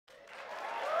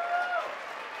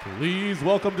Please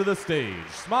welcome to the stage,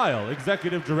 SMYAL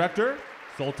Executive Director,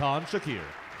 Sultan Shakir.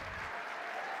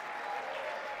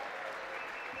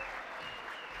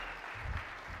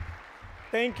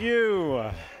 Thank you.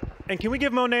 And can we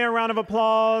give Monet a round of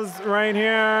applause right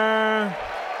here?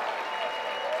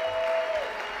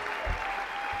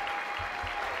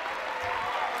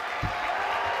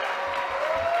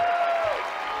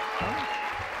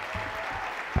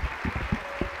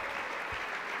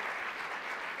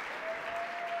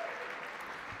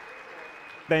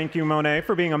 Thank you, Monet,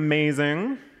 for being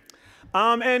amazing.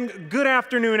 And good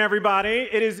afternoon, everybody.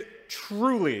 It is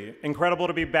truly incredible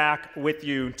to be back with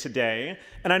you today.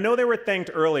 And I know they were thanked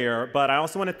earlier, but I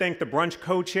also want to thank the Brunch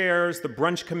co-chairs, the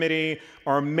Brunch committee,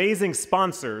 our amazing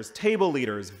sponsors, table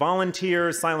leaders,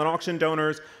 volunteers, silent auction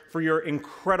donors, for your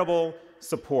incredible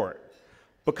support.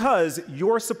 Because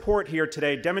your support here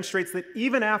today demonstrates that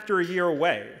even after a year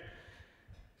away,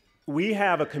 we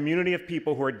have a community of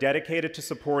people who are dedicated to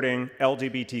supporting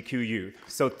LGBTQ youth.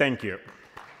 So thank you.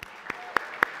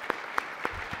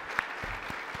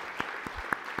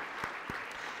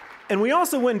 And we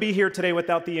also wouldn't be here today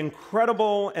without the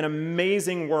incredible and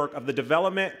amazing work of the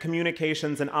development,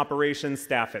 communications, and operations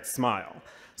staff at SMYAL.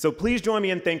 So please join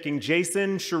me in thanking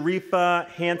Jason, Sharifa,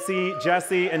 Hansi,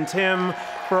 Jesse, and Tim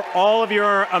for all of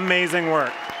your amazing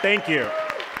work. Thank you.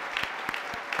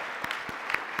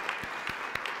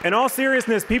 In all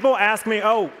seriousness, people ask me,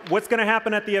 oh, what's going to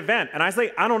happen at the event? And I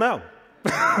say, I don't know.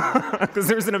 Because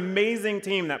there's an amazing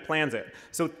team that plans it.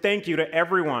 So thank you to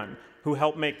everyone who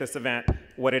helped make this event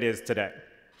what it is today.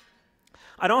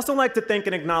 I'd also like to thank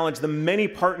and acknowledge the many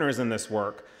partners in this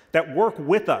work that work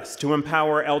with us to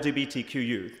empower LGBTQ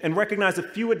youth, and recognize a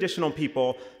few additional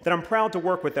people that I'm proud to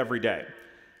work with every day.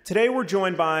 Today we're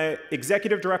joined by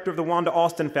Executive Director of the Wanda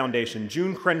Austin Foundation,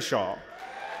 June Crenshaw,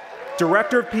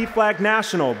 Director of PFLAG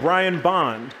National, Brian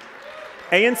Bond,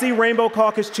 ANC Rainbow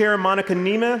Caucus Chair, Monica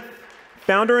Nemeth,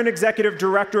 Founder and Executive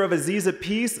Director of Aziza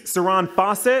Peace, Saran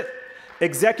Fawcett,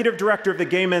 Executive Director of the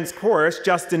Gay Men's Chorus,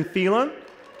 Justin Phelan,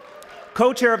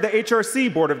 Co-Chair of the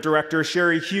HRC Board of Directors,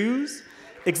 Sherry Hughes,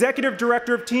 Executive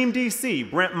Director of Team DC,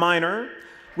 Brent Miner,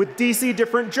 with DC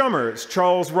Different Drummers,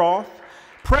 Charles Roth,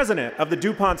 President of the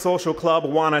DuPont Social Club,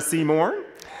 Juana Seymour,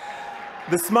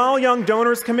 the SMYAL Young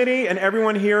Donors Committee, and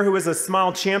everyone here who is a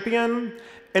SMYAL champion.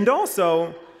 And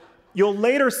also, you'll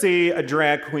later see a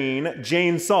drag queen,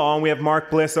 Jane Saul, and we have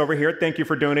Mark Bliss over here. Thank you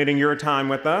for donating your time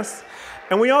with us.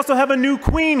 And we also have a new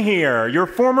queen here, your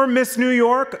former Miss New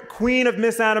York, Queen of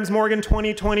Miss Adams Morgan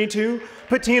 2022,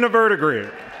 Patina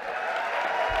Verdigre.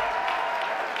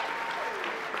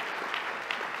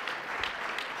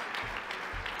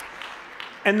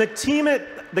 And the team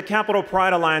at the Capital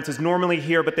Pride Alliance is normally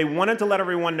here, but they wanted to let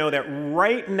everyone know that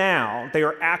right now they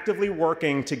are actively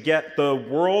working to get the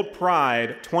World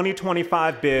Pride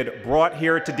 2025 bid brought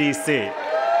here to DC.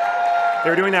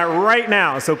 They're doing that right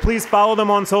now, so please follow them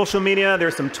on social media.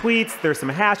 There's some tweets, there's some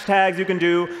hashtags you can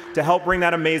do to help bring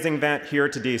that amazing event here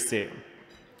to DC.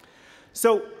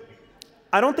 So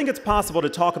I don't think it's possible to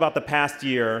talk about the past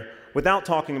year without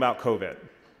talking about COVID.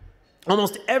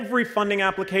 Almost every funding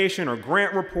application or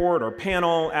grant report or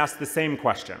panel asks the same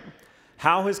question: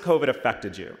 how has COVID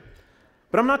affected you?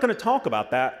 But I'm not going to talk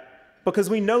about that because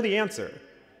we know the answer.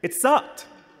 It sucked.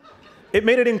 It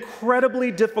made it incredibly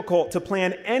difficult to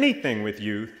plan anything with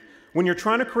youth when you're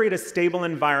trying to create a stable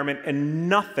environment and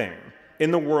nothing in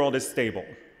the world is stable.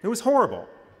 It was horrible.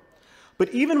 But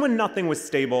even when nothing was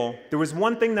stable, there was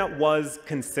one thing that was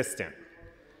consistent,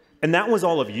 and that was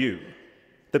all of you.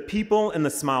 The people in the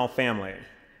SMYAL family.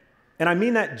 And I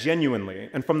mean that genuinely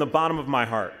and from the bottom of my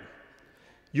heart.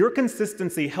 Your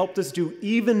consistency helped us do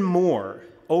even more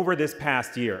over this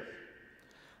past year.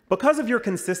 Because of your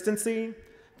consistency,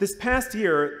 this past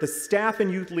year, the staff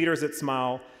and youth leaders at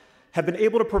SMYAL have been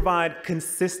able to provide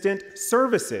consistent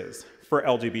services for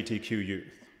LGBTQ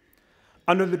youth.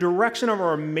 Under the direction of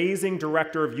our amazing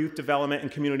Director of Youth Development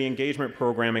and Community Engagement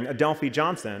Programming, Adelphi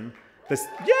Johnson,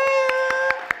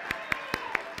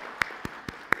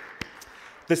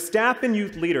 the staff and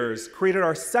youth leaders created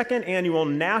our second annual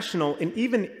national and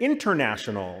even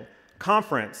international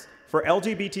conference for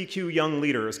LGBTQ young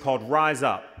leaders called Rise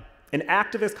Up, an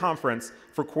activist conference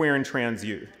for queer and trans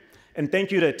youth. And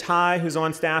thank you to Ty, who's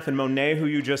on staff, and Monet, who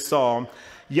you just saw.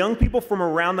 Young people from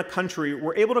around the country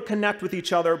were able to connect with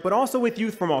each other, but also with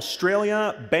youth from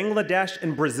Australia, Bangladesh,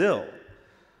 and Brazil.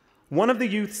 One of the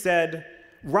youth said,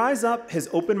 "Rise Up has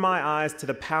opened my eyes to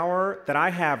the power that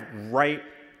I have right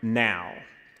now."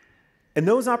 And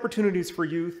those opportunities for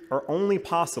youth are only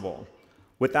possible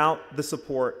without the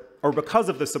support, or because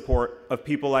of the support of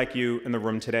people like you in the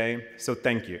room today, so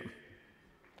thank you.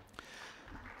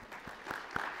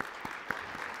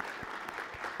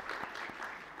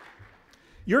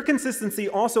 Your consistency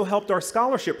also helped our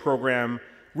scholarship program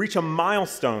reach a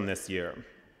milestone this year.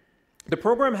 The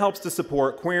program helps to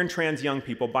support queer and trans young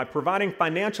people by providing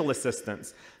financial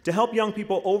assistance to help young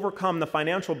people overcome the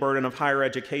financial burden of higher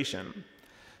education.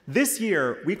 This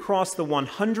year, we crossed the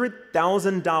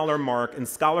 $100,000 mark in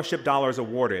scholarship dollars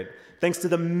awarded, thanks to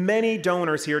the many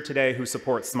donors here today who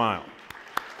support SMYAL.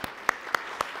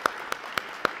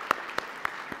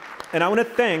 And I want to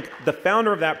thank the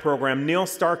founder of that program, Neil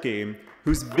Starkey,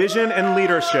 whose vision and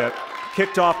leadership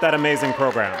kicked off that amazing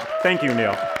program. Thank you,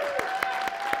 Neil.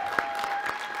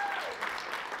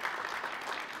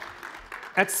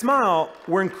 At SMYAL,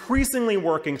 we're increasingly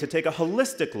working to take a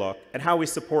holistic look at how we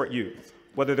support youth,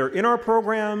 whether they're in our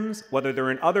programs, whether they're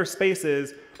in other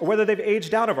spaces, or whether they've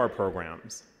aged out of our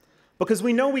programs. Because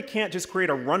we know we can't just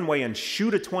create a runway and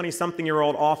shoot a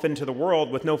 20-something-year-old off into the world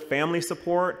with no family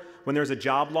support when there's a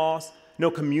job loss, no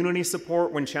community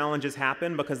support when challenges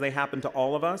happen, because they happen to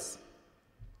all of us.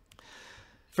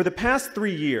 For the past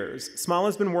 3 years, SMYAL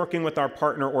has been working with our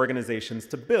partner organizations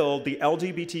to build the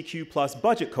LGBTQ+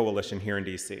 Budget Coalition here in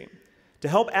DC, to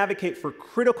help advocate for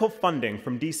critical funding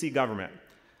from DC government,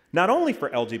 not only for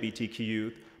LGBTQ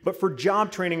youth, but for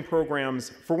job training programs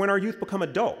for when our youth become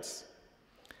adults,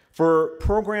 for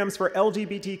programs for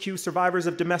LGBTQ survivors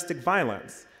of domestic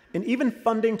violence, and even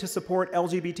funding to support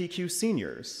LGBTQ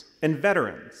seniors and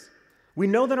veterans. We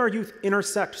know that our youth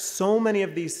intersect so many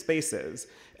of these spaces,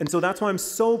 and so that's why I'm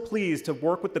so pleased to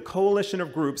work with the coalition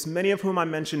of groups, many of whom I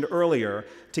mentioned earlier,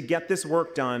 to get this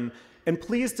work done, and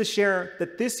pleased to share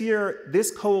that this year,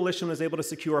 this coalition was able to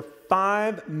secure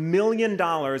 $5 million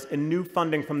in new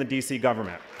funding from the DC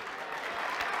government.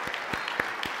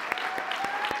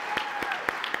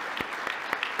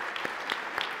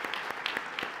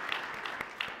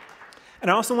 And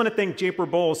I also want to thank Japer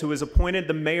Bowles, who was appointed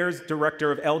the Mayor's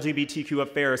Director of LGBTQ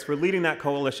Affairs, for leading that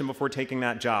coalition before taking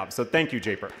that job. So thank you,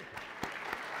 Japer.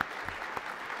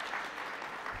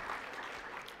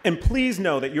 And please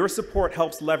know that your support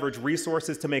helps leverage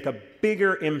resources to make a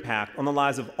bigger impact on the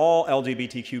lives of all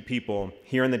LGBTQ people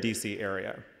here in the DC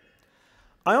area.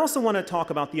 I also want to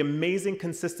talk about the amazing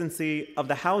consistency of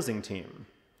the housing team.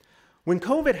 When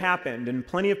COVID happened and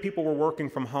plenty of people were working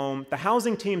from home, the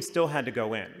housing team still had to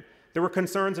go in. There were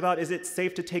concerns about, is it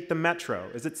safe to take the metro?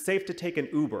 Is it safe to take an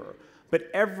Uber? But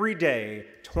every day,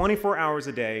 24 hours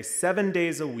a day, 7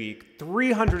 days a week,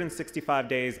 365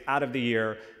 days out of the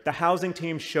year, the housing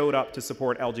team showed up to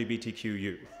support LGBTQ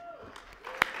youth.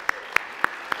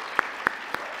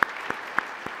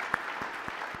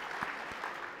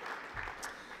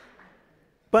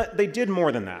 But they did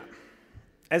more than that.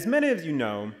 As many of you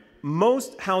know,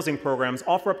 most housing programs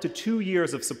offer up to 2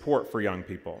 years of support for young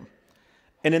people.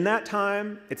 And in that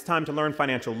time, it's time to learn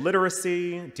financial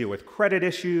literacy, deal with credit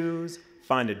issues,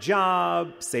 find a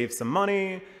job, save some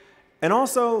money, and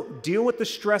also deal with the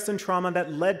stress and trauma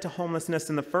that led to homelessness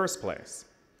in the first place.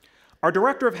 Our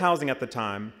director of housing at the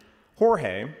time,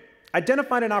 Jorge,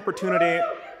 identified an opportunity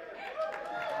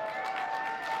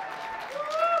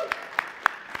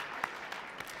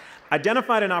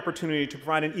to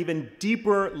provide an even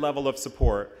deeper level of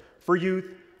support for youth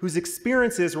whose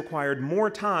experiences required more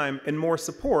time and more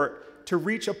support to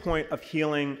reach a point of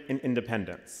healing and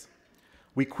independence.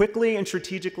 We quickly and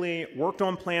strategically worked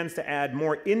on plans to add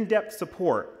more in-depth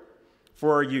support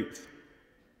for our youth.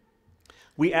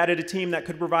 We added a team that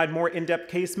could provide more in-depth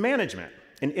case management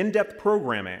and in-depth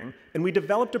programming, and we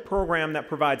developed a program that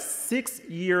provides 6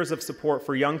 years of support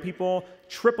for young people,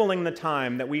 tripling the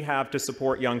time that we have to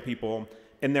support young people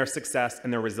in their success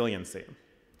and their resiliency.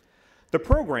 The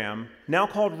program, now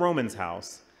called Roman's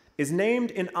House, is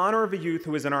named in honor of a youth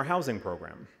who is in our housing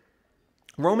program.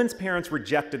 Roman's parents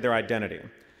rejected their identity,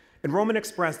 and Roman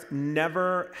expressed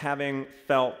never having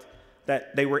felt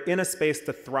that they were in a space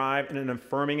to thrive in an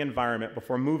affirming environment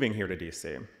before moving here to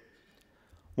DC.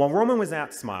 While Roman was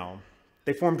at SMYAL,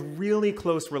 they formed really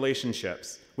close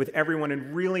relationships with everyone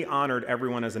and really honored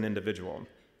everyone as an individual.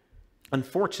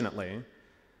 Unfortunately,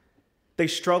 they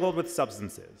struggled with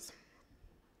substances.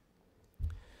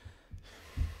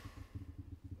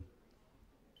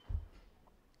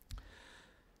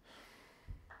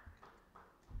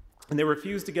 And they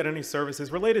refused to get any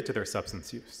services related to their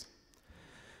substance use.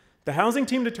 The housing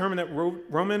team determined that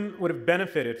Roman would have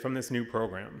benefited from this new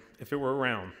program if it were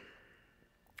around.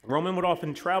 Roman would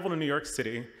often travel to New York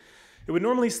City. It would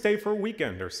normally stay for a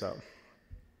weekend or so.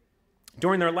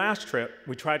 During their last trip,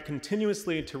 we tried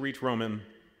continuously to reach Roman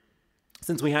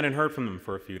since we hadn't heard from them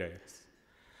for a few days.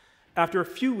 After a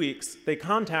few weeks, they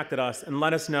contacted us and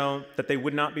let us know that they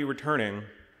would not be returning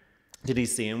to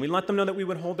DC, and we let them know that we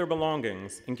would hold their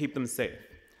belongings and keep them safe.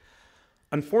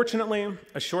 Unfortunately,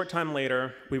 a short time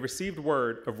later, we received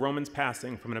word of Roman's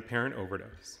passing from an apparent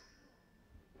overdose.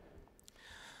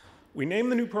 We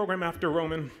named the new program after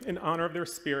Roman in honor of their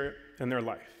spirit and their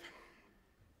life.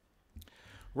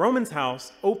 Roman's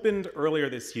House opened earlier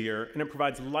this year, and it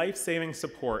provides life-saving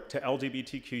support to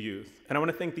LGBTQ youth. And I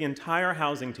want to thank the entire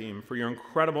housing team for your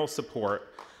incredible support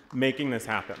making this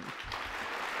happen.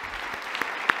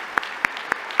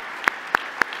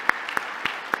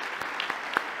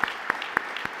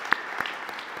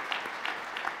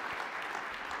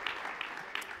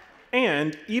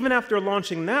 And even after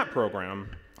launching that program,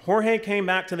 Jorge came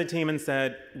back to the team and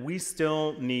said, we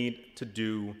still need to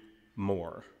do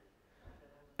more.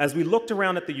 As we looked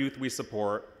around at the youth we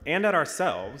support, and at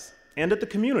ourselves, and at the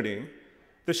community,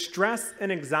 the stress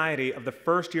and anxiety of the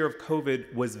first year of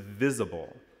COVID was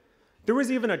visible. There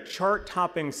was even a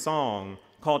chart-topping song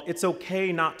called "It's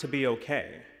Okay Not to Be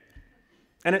Okay."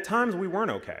 And at times we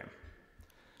weren't okay.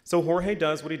 So Jorge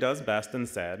does what he does best and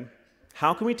said,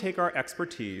 how can we take our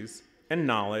expertise and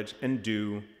knowledge and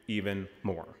do even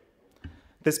more?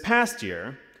 This past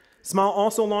year, SMYAL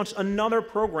also launched another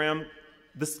program,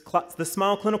 the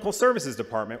SMYAL Clinical Services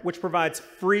Department, which provides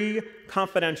free,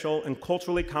 confidential, and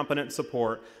culturally competent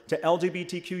support to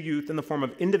LGBTQ youth in the form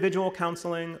of individual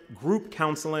counseling, group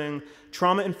counseling,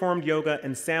 trauma-informed yoga,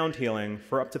 and sound healing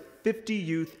for up to 50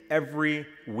 youth every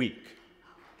week.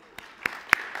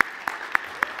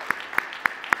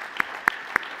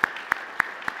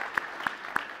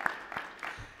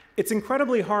 It's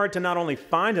incredibly hard to not only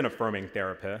find an affirming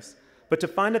therapist, but to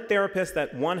find a therapist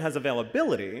that, one, has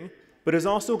availability, but is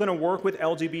also going to work with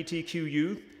LGBTQ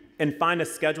youth and find a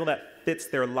schedule that fits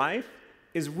their life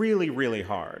is really, really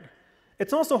hard.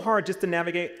 It's also hard just to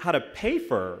navigate how to pay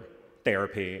for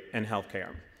therapy and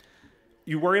healthcare.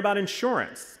 You worry about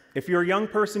insurance. If you're a young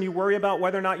person, you worry about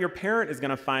whether or not your parent is going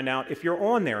to find out if you're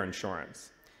on their insurance.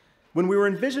 When we were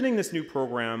envisioning this new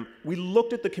program, we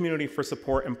looked at the community for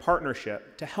support and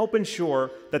partnership to help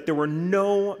ensure that there were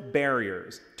no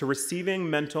barriers to receiving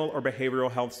mental or behavioral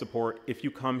health support if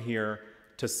you come here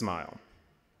to SMYAL.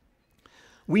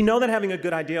 We know that having a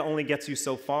good idea only gets you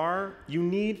so far. You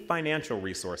need financial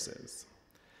resources.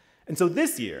 And so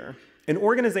this year, an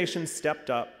organization stepped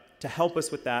up to help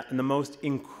us with that in the most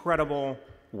incredible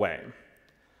way.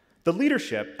 The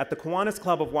leadership at the Kiwanis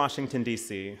Club of Washington,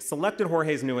 D.C. selected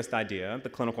Jorge's newest idea, the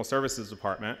Clinical Services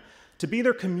Department, to be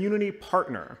their community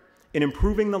partner in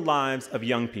improving the lives of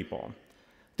young people.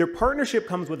 Their partnership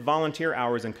comes with volunteer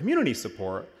hours and community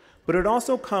support, but it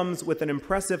also comes with an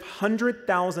impressive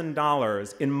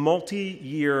 $100,000 in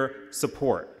multi-year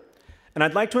support. And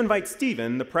I'd like to invite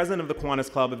Stephen, the president of the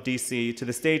Kiwanis Club of D.C., to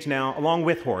the stage now, along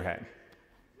with Jorge.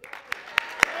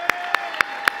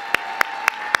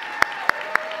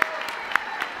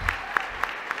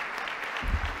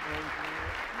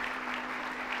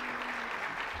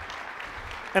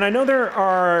 And I know there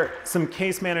are some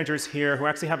case managers here who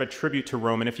actually have a tribute to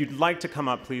Roman. If you'd like to come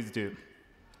up, please do.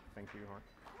 Thank you, Jorge.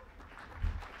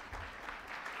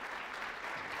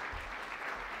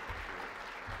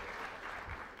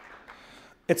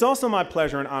 It's also my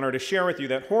pleasure and honor to share with you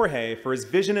that Jorge, for his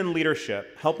vision and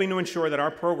leadership, helping to ensure that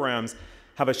our programs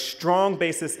have a strong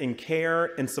basis in care,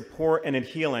 in support, and in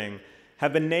healing,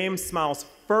 have been named SMYAL's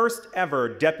first ever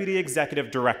Deputy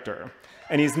Executive Director.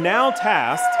 And he's now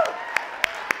tasked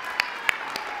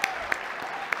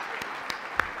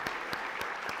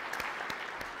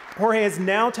Jorge is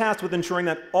now tasked with ensuring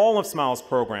that all of SMYAL's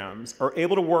programs are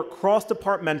able to work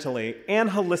cross-departmentally and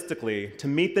holistically to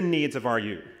meet the needs of our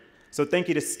youth. So thank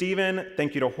you to Stephen,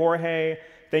 thank you to Jorge,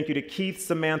 thank you to Keith,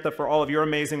 Samantha for all of your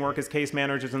amazing work as case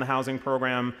managers in the housing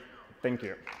program. Thank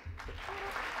you.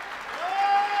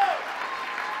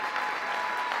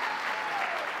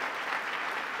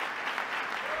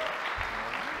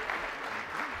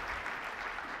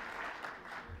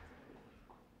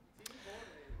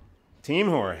 Team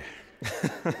Jorge.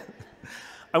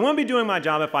 I wouldn't be doing my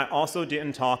job if I also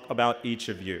didn't talk about each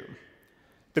of you.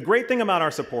 The great thing about our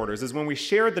supporters is when we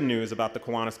shared the news about the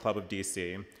Kiwanis Club of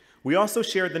DC, we also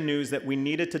shared the news that we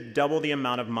needed to double the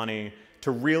amount of money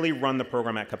to really run the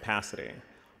program at capacity.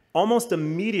 Almost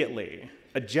immediately,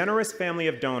 a generous family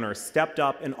of donors stepped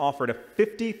up and offered a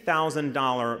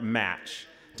 $50,000 match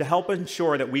to help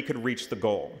ensure that we could reach the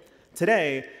goal.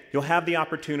 Today, you'll have the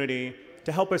opportunity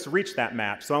to help us reach that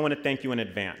match, so I want to thank you in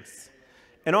advance.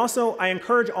 And also, I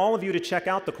encourage all of you to check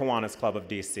out the Kiwanis Club of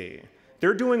DC.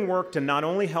 They're doing work to not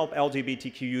only help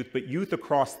LGBTQ youth, but youth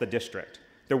across the district.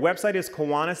 Their website is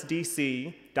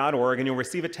kiwanisdc.org, and you'll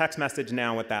receive a text message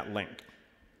now with that link.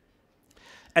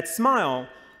 At SMYAL,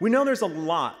 we know there's a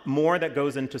lot more that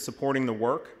goes into supporting the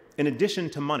work, in addition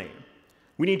to money.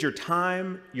 We need your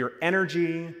time, your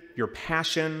energy, your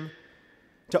passion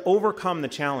to overcome the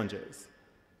challenges.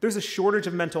 There's a shortage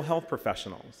of mental health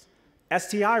professionals.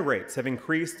 STI rates have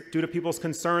increased due to people's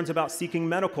concerns about seeking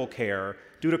medical care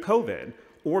due to COVID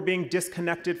or being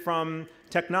disconnected from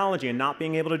technology and not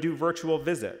being able to do virtual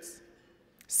visits.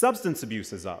 Substance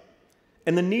abuse is up,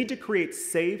 and the need to create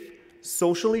safe,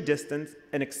 socially distanced,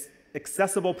 and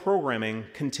accessible programming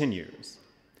continues.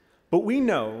 But we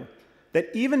know that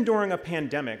even during a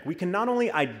pandemic, we can not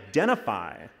only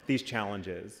identify these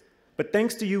challenges, but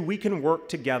thanks to you, we can work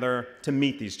together to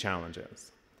meet these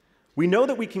challenges. We know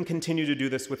that we can continue to do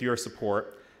this with your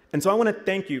support, and so I want to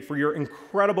thank you for your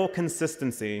incredible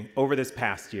consistency over this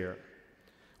past year.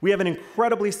 We have an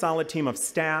incredibly solid team of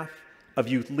staff, of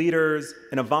youth leaders,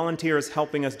 and of volunteers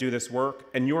helping us do this work,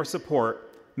 and your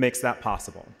support makes that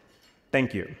possible.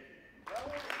 Thank you.